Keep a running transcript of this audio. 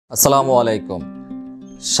আসসালামু আলাইকুম,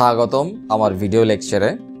 স্বাগতম আমার ভিডিও লেকচারে।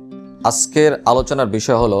 আজকের আলোচনার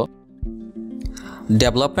বিষয় হলো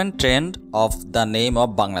development trend of the name of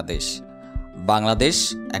Bangladesh. Bangladesh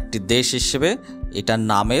একটি দেশ হিসেবে এটার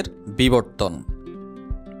নামের বিবর্তন।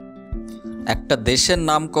 একটা দেশের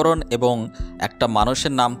নামকরণ এবং একটা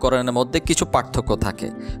মানুষের নামকরণের মধ্যে কিছু পার্থক্য থাকে।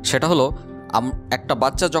 সেটা হলো একটা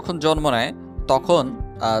বাচ্চা যখন জন্ম নেয় তখন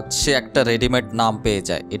সে একটা রেডিমেড নাম পেয়ে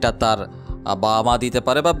যায়। এটা তার বাবা মা দিতে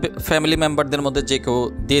পারে বা ফ্যামিলি মেম্বারদের মধ্যে যে কেউ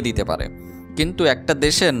দিয়ে দিতে পারে। কিন্তু একটা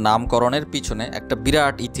দেশের নামকরণের পিছনে একটা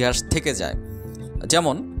বিরাট ইতিহাস থেকে যায়।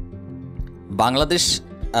 যেমন বাংলাদেশ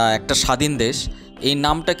একটা স্বাধীন দেশ, এই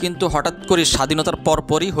নামটা কিন্তু হঠাৎ করে স্বাধীনতার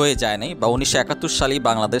পরপরই হয়ে যায় নাই, বা 1971 সালেই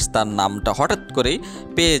বাংলাদেশ তার নামটা হঠাৎ করেই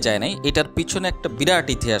পেয়ে যায় নাই। এটার পিছনে একটা বিরাট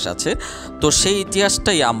ইতিহাস আছে। তো সেই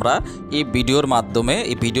ইতিহাসটাই আমরা এই ভিডিওর মাধ্যমে,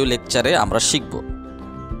 এই ভিডিও লেকচারে আমরা শিখব।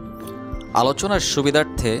 আলোচনার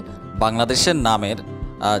সুবিধার্থে বাংলাদেশের নামের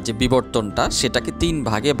যে বিবর্তনটা সেটাকে 3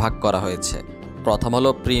 ভাগে ভাগ করা হয়েছে। প্রথম হলো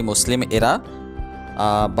প্রি মুসলিম এরা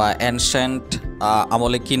বা অ্যানশিয়েন্ট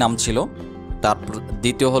আমলে কী নাম ছিল, তারপর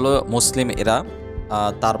দ্বিতীয় হলো মুসলিম এরা,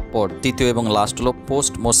 তারপর তৃতীয় এবং লাস্ট হলো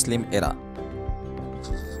পোস্ট মুসলিম এরা।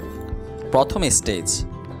 প্রথম স্টেজ,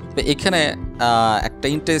 এখানে একটা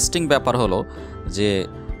ইন্টারেস্টিং ব্যাপার হলো যে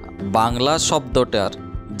বাংলা শব্দটার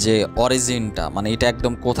যে অরিজিনটা, মানে এটা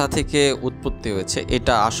একদম কোথা থেকে উৎপত্তি হয়েছে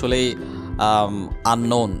এটা আসলেই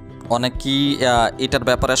আননোন। অনেকেই এটার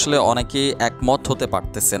ব্যাপারে আসলে অনেকেই একমত হতে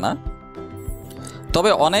পারতেছে না।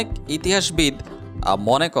 তবে অনেক ইতিহাসবিদ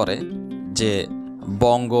মনে করে যে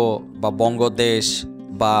বঙ্গ বা বঙ্গদেশ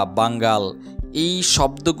বা বাঙ্গাল এই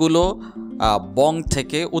শব্দগুলো বং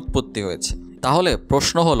থেকে উৎপত্তি হয়েছে। তাহলে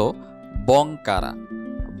প্রশ্ন হলো, বং কারা?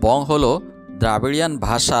 বং হলো দ্রাবিড়িয়ান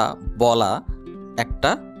ভাষা বলা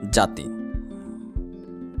একটা জাতি।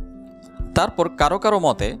 তারপর কারো কারো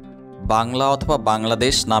মতে বাংলা অথবা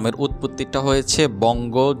বাংলাদেশ নামের উৎপত্তিটা হয়েছে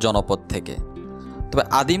বঙ্গ জনপদ থেকে। তবে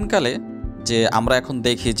আদিমকালে যে আমরা এখন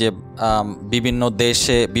দেখি যে বিভিন্ন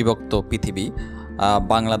দেশে বিভক্ত পৃথিবী,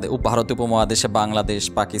 বাংলাদেশ, ভারতীয় উপমহাদেশে বাংলাদেশ,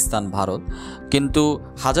 পাকিস্তান, ভারত, কিন্তু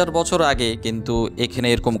 1000 বছর আগে কিন্তু এখানে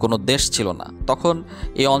এরকম কোনো দেশ ছিল না। তখন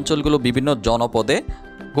এই অঞ্চলগুলো বিভিন্ন জনপদে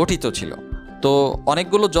গঠিত ছিল। তো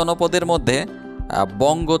অনেকগুলো জনপদের মধ্যে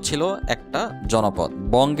বঙ্গ ছিল একটা জনপদ।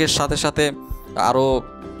 বঙ্গের সাথে সাথে আরও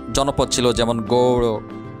জনপদ ছিল, যেমন গৌড়,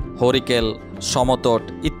 হরিকেল, সমতট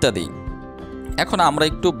ইত্যাদি। এখন আমরা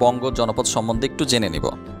একটু বঙ্গ জনপদ সম্বন্ধে একটু জেনে নিব।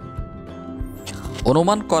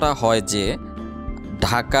 অনুমান করা হয় যে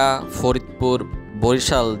ঢাকা, ফরিদপুর,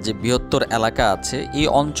 বরিশাল যে বৃহত্তর এলাকা আছে এই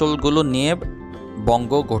অঞ্চলগুলো নিয়ে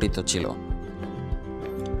বঙ্গ গঠিত ছিল।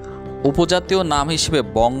 উপজাতীয় নাম হিসেবে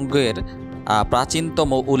বঙ্গের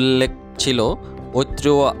প্রাচীনতম উল্লেখ ছিল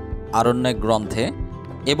ঐত্রেয় আরণ্যক গ্রন্থে,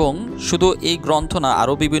 এবং শুধু এই গ্রন্থ না,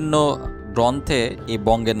 আরও বিভিন্ন গ্রন্থে এই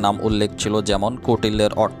বঙ্গের নাম উল্লেখ ছিল, যেমন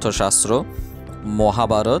কৌটিল্যের অর্থশাস্ত্র,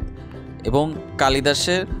 মহাভারত এবং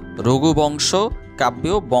কালিদাসের রঘুবংশ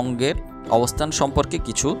কাব্যেও বঙ্গের অবস্থান সম্পর্কে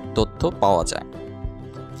কিছু তথ্য পাওয়া যায়।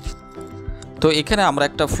 তো এখানে আমরা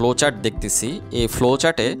একটা ফ্লোচার্ট দেখতেছি। এই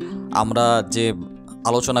ফ্লোচার্টে আমরা যে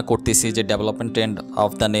আলোচনা করতেছি যে development trend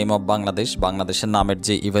of the name of Bangladesh, বাংলাদেশের নামের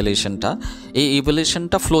যে ইভলিউশনটা, এই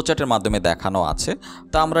ইভলিউশনটা ফ্লোচার্টের মাধ্যমে দেখানো আছে।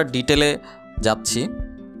 তা আমরা ডিটেলে যাচ্ছি।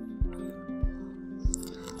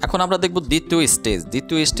 এখন আমরা দেখব দ্বিতীয় স্টেজ।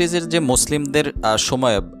 দ্বিতীয় স্টেজের যে মুসলিমদের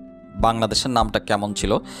সময়ে বাংলাদেশের নামটা কেমন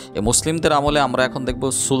ছিল। এই মুসলিমদের আমলে আমরা এখন দেখব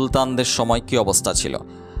সুলতানদের সময় কি অবস্থা ছিল।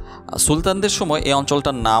 সুলতানদের সময় এই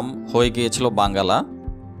অঞ্চলটার নাম হয়ে গিয়েছিল বাঙ্গালা।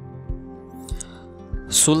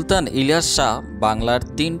 সুলতান ইলিয়াস শাহ বাংলার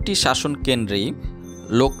 3টি শাসন কেন্দ্রেই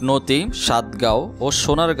লোকনতি, সাতগাঁও ও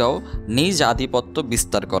সোনারগাঁও নিজ আধিপত্য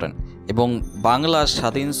বিস্তার করেন এবং বাংলার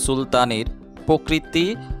স্বাধীন সুলতানির প্রকৃতি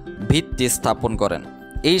ভিত্তি স্থাপন করেন।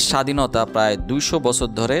 এই স্বাধীনতা প্রায় 200 বছর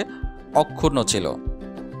ধরে অক্ষুণ্ণ ছিল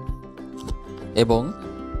এবং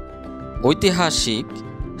ঐতিহাসিক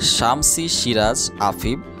শামসি সিরাজ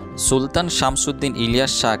আফিফ সুলতান শামসুদ্দিন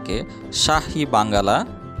ইলিয়াস শাহকে শাহী বাঙ্গালা,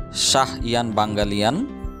 শাহ ইয়ান বাঙ্গালিয়ান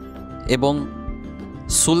এবং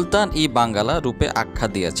সুলতান ই বাঙ্গালা রূপে আখ্যা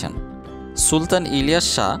দিয়েছেন। সুলতান ইলিয়াস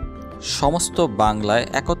শাহ সমস্ত বাংলায়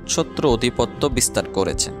একচ্ছত্র আধিপত্য বিস্তার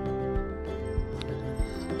করেছেন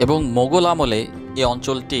এবং মোগল আমলে এই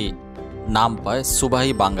অঞ্চলটি নাম পায়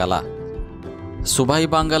সুবাহি বাঙ্গালা। সুবাহি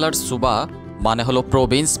বাঙ্গালার সুবা মানে হলো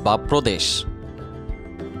প্রভিন্স বা প্রদেশ।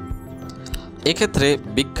 এক্ষেত্রে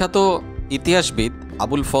বিখ্যাত ইতিহাসবিদ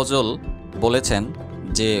আবুল ফজল বলেছেন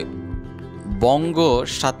যে বঙ্গর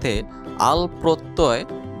সাথে আল প্রত্যয়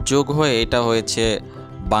যোগ হয়ে এটা হয়েছে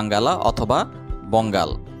বাঙ্গালা অথবা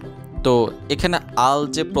বঙ্গাল। তো এখানে আল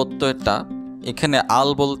যে প্রত্যয়টা, এখানে আল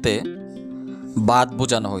বলতে বাদ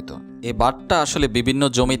বোঝানো হইতো, এই বাঁধটা আসলে বিভিন্ন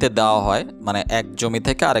জমিতে দেওয়া হয়, মানে এক জমি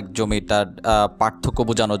থেকে আরেক জমিটার পার্থক্য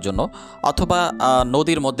বোঝানোর জন্য, অথবা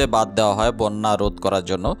নদীর মধ্যে বাঁধ দেওয়া হয় বন্যা রোধ করার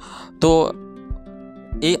জন্য। তো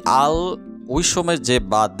এই আল ওই সময় যে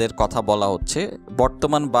বাঁধের কথা বলা হচ্ছে,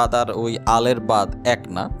 বর্তমান বাঁধ আর ওই আলের বাঁধ এক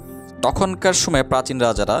না। তখনকার সময় প্রাচীন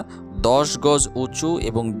রাজারা 10 গজ উঁচু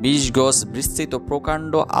এবং 20 গজ বিস্তৃত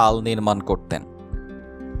প্রকাণ্ড আল নির্মাণ করতেন।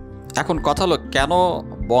 এখন কথা হলো, কেন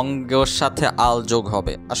বঙ্গের সাথে আল যোগ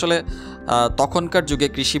হবে? আসলে তখনকার যুগে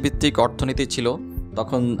কৃষিভিত্তিক অর্থনীতি ছিল,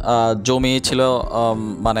 তখন জমি ছিল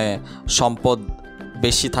মানে সম্পদ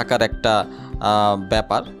বেশি থাকার একটা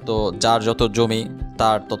ব্যাপার। তো যার যত জমি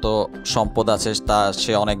তার তত সম্পদ আছে,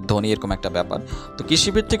 সে অনেক ধনী, এরকম একটা ব্যাপার। তো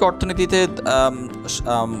কৃষিভিত্তিক অর্থনীতিতে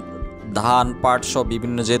ধান, পাট সব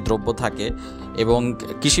বিভিন্ন যে দ্রব্য থাকে, এবং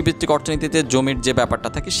কৃষিভিত্তিক অর্থনীতিতে জমির যে ব্যাপারটা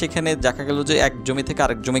থাকে, সেখানে দেখা গেল যে এক জমি থেকে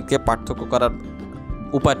আরেক জমিকে পার্থক্য করার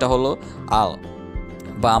উপায়টা হলো আল,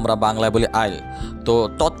 বা আমরা বাংলায় বলি আইল। তো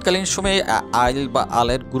তৎকালীন সময়ে আইল বা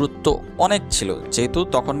আলের গুরুত্ব অনেক ছিল, যেহেতু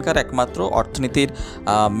তখনকার একমাত্র অর্থনীতির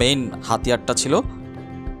মেইন হাতিয়ারটা ছিল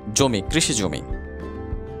জমি, কৃষি জমি।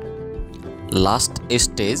 লাস্ট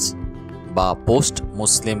স্টেজ বা পোস্ট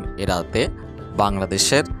মুসলিম এরাতে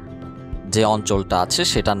বাংলাদেশের যে অঞ্চলটা আছে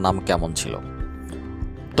সেটার নাম কেমন ছিল?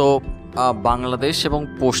 তো বাংলাদেশ এবং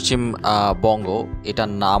পশ্চিম বঙ্গ,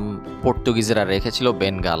 এটার নাম পর্তুগিজরা রেখেছিল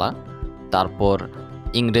বেনগালা, তারপর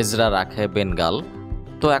ইংরেজরা রাখে বেঙ্গাল।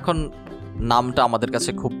 তো এখন নামটা আমাদের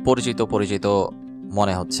কাছে খুব পরিচিত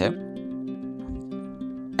মনে হচ্ছে।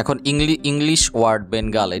 এখন ইংলিশ ওয়ার্ড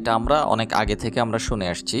বেঙ্গাল, এটা আমরা অনেক আগে থেকে আমরা শুনে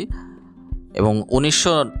আসছি, এবং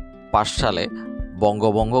 1905 সালে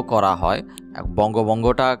বঙ্গভঙ্গ করা হয়।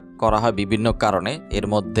 বঙ্গভঙ্গটা করা হয় বিভিন্ন কারণে। এর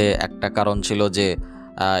মধ্যে একটা কারণ ছিল যে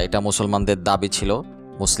এটা মুসলমানদের দাবি ছিল,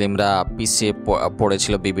 মুসলিমরা পিছিয়ে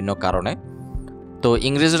পড়েছিল বিভিন্ন কারণে। তো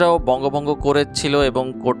ইংরেজরাও বঙ্গভঙ্গ করেছিল এবং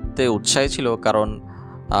করতে উৎসাহী ছিল, কারণ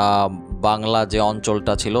বাংলা যে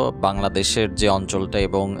অঞ্চলটা ছিল, বাংলাদেশের যে অঞ্চলটা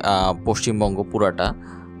এবং পশ্চিমবঙ্গ পুরাটা,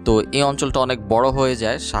 তো এই অঞ্চলটা অনেক বড় হয়ে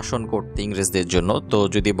যায় শাসন করতে ইংরেজদের জন্য। তো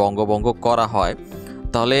যদি বঙ্গভঙ্গ করা হয়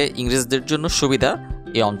তাহলে ইংরেজদের জন্য সুবিধা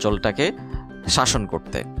এই অঞ্চলটাকে শাসন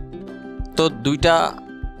করতে। তো দুইটা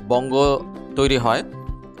বঙ্গ তৈরি হয়,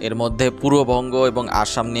 এর মধ্যে পূর্ববঙ্গ এবং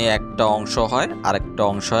আসাম নিয়ে একটা অংশ হয়, আর একটা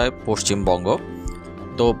অংশ হয় পশ্চিমবঙ্গ।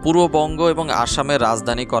 তো পূর্ববঙ্গ এবং আসামের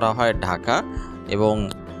রাজধানী করা হয় ঢাকা, এবং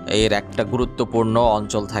এর একটা গুরুত্বপূর্ণ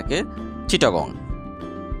অঞ্চল থাকে চিটাগং।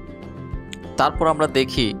 তারপর আমরা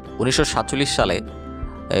দেখি 1947 সালে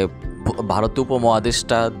ভারত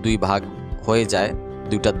উপমহাদেশটা দুই ভাগ হয়ে যায়,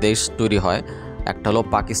 দুইটা দেশ তৈরি হয়, একটা হলো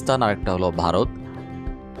পাকিস্তান আর একটা হলো ভারত।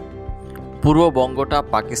 পূর্ববঙ্গটা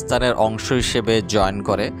পাকিস্তানের অংশ হিসেবে জয়েন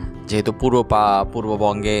করে, যেহেতু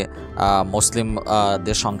পূর্ববঙ্গে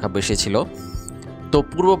মুসলিমদের সংখ্যা বেশি ছিল। তো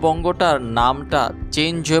পূর্ববঙ্গটার নামটা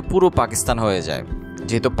চেঞ্জ হয়ে পুরো পাকিস্তান হয়ে যায়,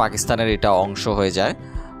 যেহেতু পাকিস্তানের এটা অংশ হয়ে যায়।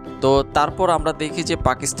 তো তারপর আমরা দেখি যে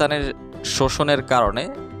পাকিস্তানের শোষণের কারণে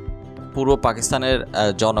পুরো পাকিস্তানের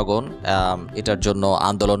জনগণ এটার জন্য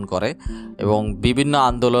আন্দোলন করে, এবং বিভিন্ন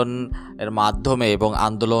আন্দোলনের মাধ্যমে, এবং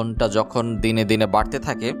আন্দোলনটা যখন দিনে দিনে বাড়তে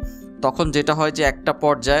থাকে, তখন যেটা হয় যে একটা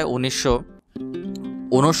পর্যায়ে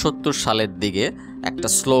 1969 সালের দিকে একটা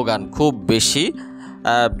স্লোগান খুব বেশি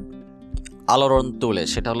আলোড়ন তোলে,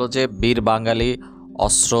 সেটা হলো যে বীর বাঙালি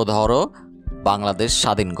অস্ত্র ধরো, বাংলাদেশ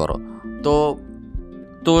স্বাধীন করো।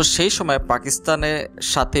 তো সেই সময় পাকিস্তানের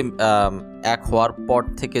সাথে এক হওয়ার পর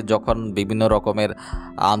থেকে যখন বিভিন্ন রকমের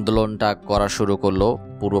আন্দোলনটা করা শুরু করলো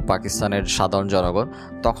পূর্ব পাকিস্তানের সাধারণ জনগণ,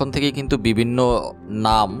 তখন থেকে কিন্তু বিভিন্ন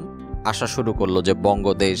নাম আসা শুরু করলো, যে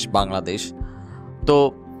বঙ্গদেশ, বাংলাদেশ। তো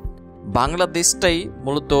বাংলাদেশটাই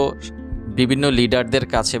মূলত বিভিন্ন লিডারদের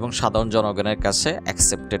কাছে এবং সাধারণ জনগণের কাছে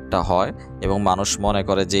অ্যাকসেপ্টেডটা হয়, এবং মানুষ মনে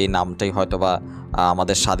করে যে এই নামটাই হয়তোবা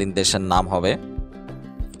আমাদের স্বাধীন দেশের নাম হবে।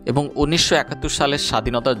 এবং 1971 সালের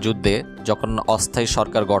স্বাধীনতার যুদ্ধে যখন অস্থায়ী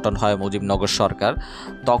সরকার গঠন হয়, মুজিবনগর সরকার,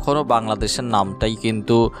 তখনও বাংলাদেশের নামটাই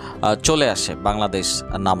কিন্তু চলে আসে, বাংলাদেশ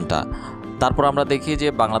নামটা। তারপর আমরা দেখি যে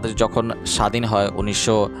বাংলাদেশ যখন স্বাধীন হয়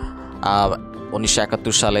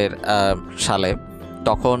 1971 সালে,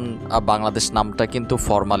 তখন বাংলাদেশ নামটা কিন্তু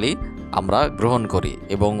ফরমালি আমরা গ্রহণ করি,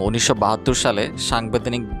 এবং 1972 সালে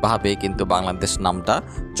সাংবিধানিকভাবে কিন্তু বাংলাদেশ নামটা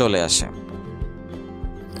চলে আসে।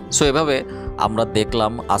 সো এভাবে আমরা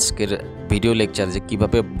দেখলাম আজকের ভিডিও লেকচার যে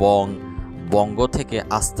কীভাবে বঙ্গ থেকে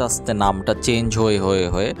আস্তে আস্তে নামটা চেঞ্জ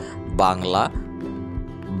হয়ে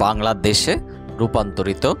বাংলাদেশে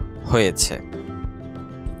রূপান্তরিত হয়েছে।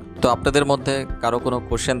 তো আপনাদের মধ্যে কারো কোনো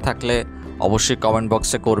কোশ্চেন থাকলে অবশ্যই কমেন্ট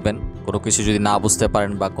বক্সে করবেন। কোনো কিছু যদি না বুঝতে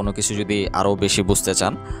পারেন বা কোনো কিছু যদি আরও বেশি বুঝতে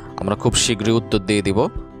চান, আমরা খুব শীঘ্রই উত্তর দিয়ে দিব।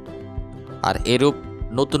 আর এরূপ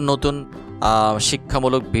নতুন নতুন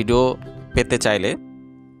শিক্ষামূলক ভিডিও পেতে চাইলে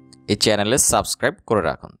এই চ্যানেলে সাবস্ক্রাইব করে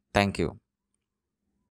রাখুন। Thank you.